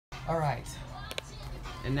Alright,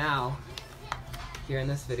 and now, here in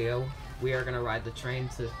this video, we are going to ride the train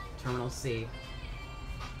to Terminal C,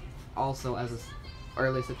 also as an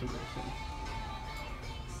early situation.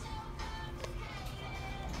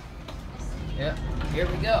 Yep, here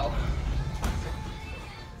we go.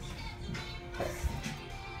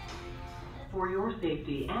 For your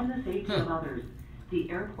safety and the safety of others, the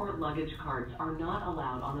airport luggage carts are not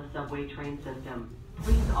allowed on the subway train system.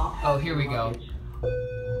 Please off. Here we go.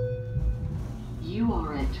 You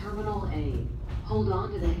are at Terminal A. Hold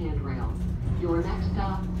on to the handrail. Your next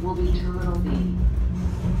stop will be Terminal B.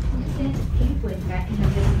 Usted se encuentra en la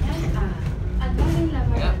terminal A. Agarre la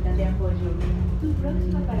baranda de apoyo. Su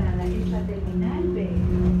próxima parada es la terminal B.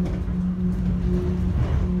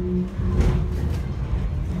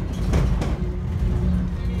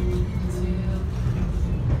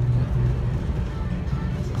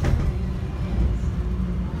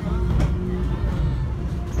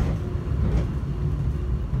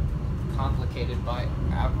 Complicated by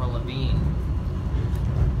Avril Lavigne.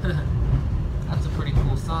 That's a pretty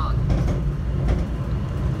cool song.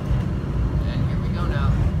 And here we go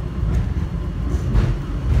now.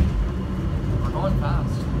 We're going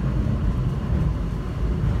fast.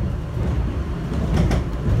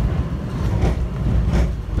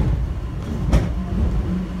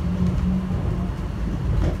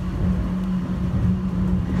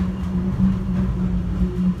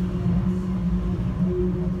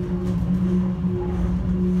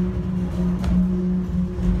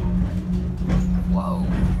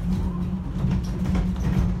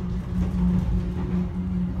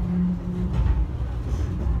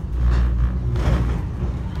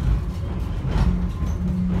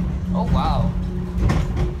 Oh wow.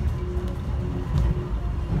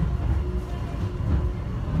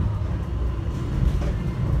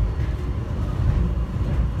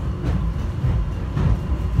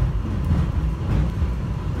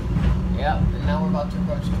 Yep, and now we're about to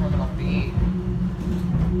approach Terminal B.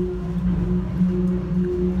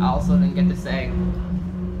 I also didn't get to say,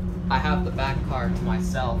 I have the back car to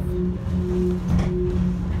myself.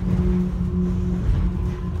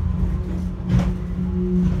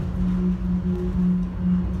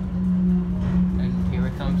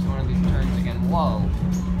 Whoa.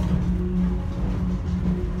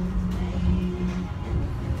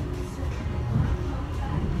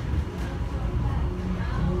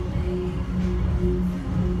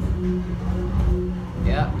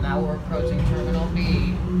 Yep, now we're approaching Terminal B.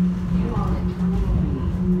 You are at Terminal B.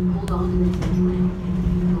 Hold on to the handrail.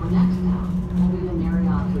 Your next stop will be the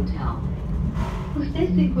Marriott Hotel. Usted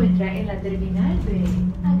se encuentra en la terminal B.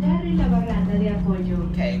 Agarre la baranda de apoyo.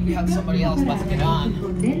 Okay, we have somebody else about to get on.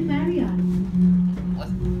 Hotel Marriott.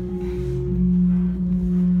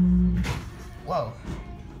 Whoa.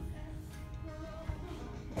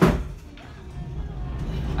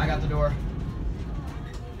 I got the door.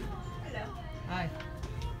 Hello. Hi.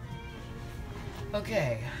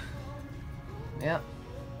 Okay. Yep.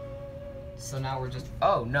 So now we're just...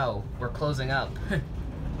 Oh, no. We're closing up.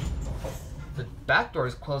 The back door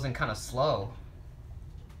is closing kind of slow.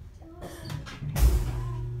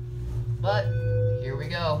 But, here we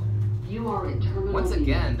go. You are at Terminal Once B.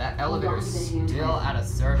 again, that elevator is still out of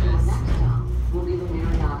Your service. next stop will be the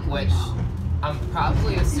Marriott Which, Hotel. I'm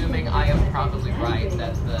probably assuming I am probably right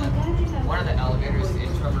that one of the elevators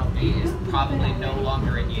in Terminal B is probably no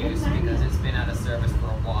longer in use because it's been out of service for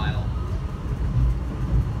a while.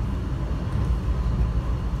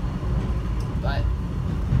 But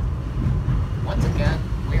once again,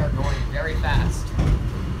 we are going very fast.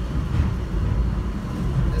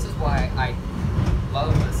 This is why I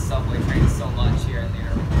love the subway train so much here in the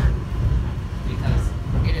airport, because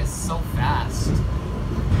it is so fast.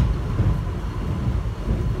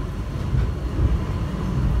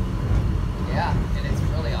 Yeah, and it's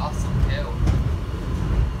really awesome too.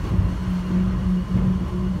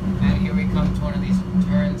 And here we come to one of these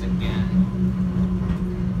turns again.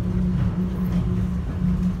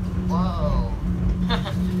 Whoa.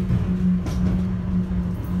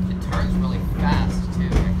 It turns really fast too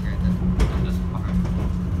right here on this part.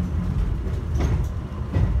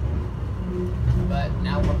 But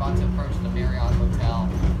now we're about to approach the Marriott Hotel.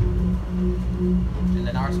 And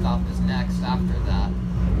then our stop is next after that.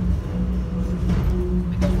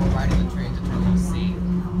 Because we're riding the train to Terminal C.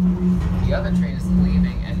 The other train is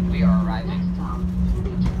leaving and we are arriving. Next stop will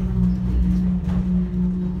be Terminal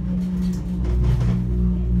C.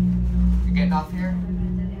 You're getting off here?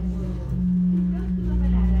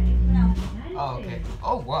 No. Oh, okay.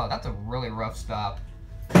 Oh, wow, that's a really rough stop.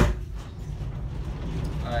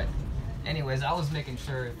 Alright. Anyways, I was making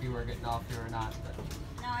sure if you were getting off here or not. But...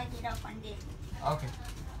 No, I get off on this. Okay.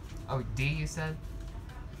 Oh, D you said?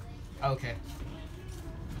 Okay.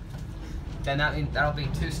 Then that'll be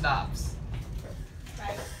 2 stops.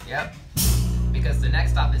 Right. Yep. Because the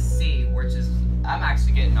next stop is C, which is, I'm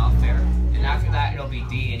actually getting off there. And after that, it'll be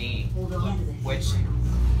D and E. Which,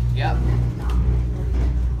 yep.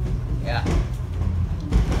 Yeah.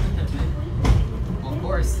 Well, of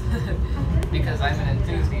course. Because I'm an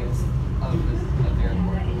enthusiast of the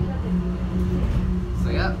airport. So,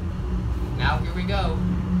 yep. Now, here we go.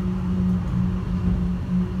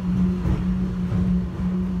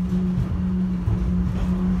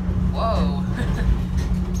 Whoa.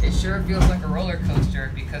 It sure feels like a roller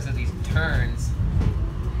coaster because of these turns.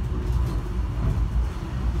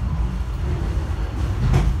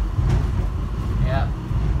 Yep.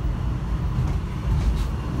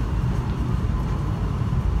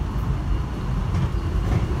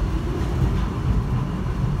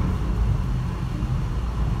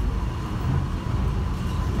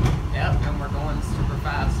 Yep, and we're going super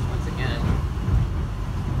fast once again.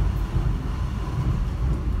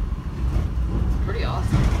 It's pretty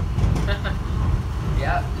awesome.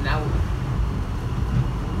 Yeah, now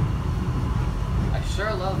I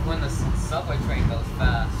sure love when the subway train goes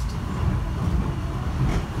fast.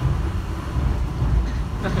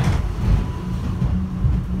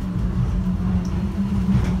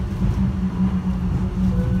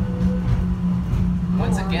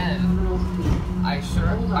 Once again,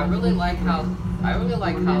 I really like how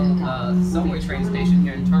the subway train station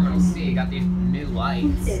here in Terminal C got these new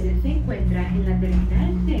lights. Usted se encuentra en la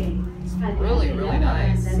terminal C. Really, Agarre really la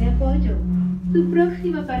nice. baranda de apoyo. Su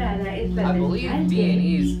próxima parada es la I terminal believe D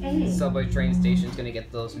D&E's y E. subway train station is going to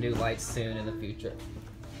get those new lights soon in the future.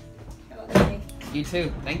 Have a good day. You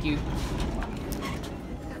too. Thank you.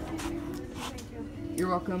 You're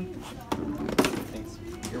welcome. Thanks.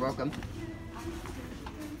 You're welcome.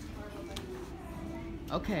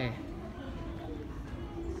 Okay.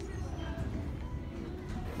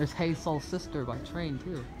 There's Hey Soul Sister by train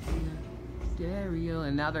too. Stereo,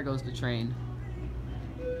 and now there goes the train.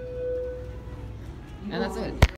 And that's it.